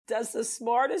Does the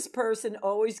smartest person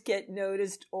always get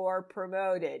noticed or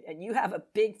promoted? And you have a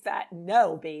big fat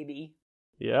no, baby.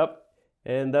 Yep.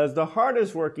 And does the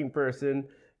hardest working person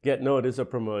get noticed or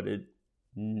promoted?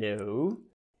 No.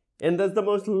 And does the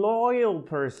most loyal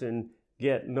person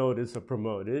get noticed or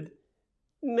promoted?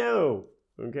 No.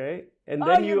 Okay. And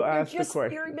then you ask the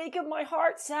question. You're making my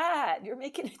heart sad. You're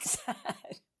making it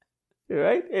sad.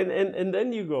 Right? And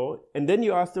then you go, and then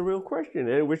you ask the real question,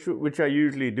 and which I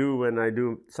usually do when I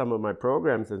do some of my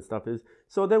programs and stuff is,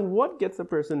 so then what gets a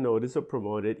person noticed or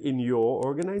promoted in your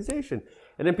organization?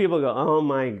 And then people go, oh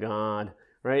my God,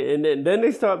 right? And then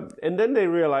they stop, and then they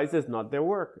realize it's not their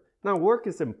work. Now, work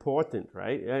is important,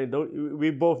 right? We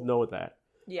both know that.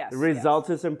 Yes. The results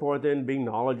is important, being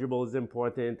knowledgeable is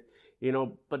important,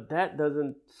 but that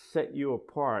doesn't set you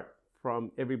apart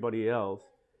from everybody else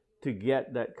to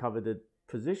get that coveted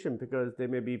position, because there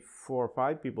may be 4 or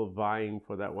 5 people vying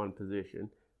for that one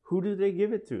position. Who do they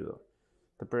give it to, though?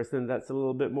 The person that's a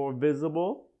little bit more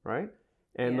visible, right?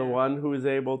 And the one who is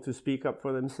able to speak up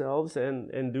for themselves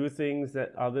and do things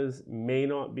that others may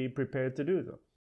not be prepared to do, though.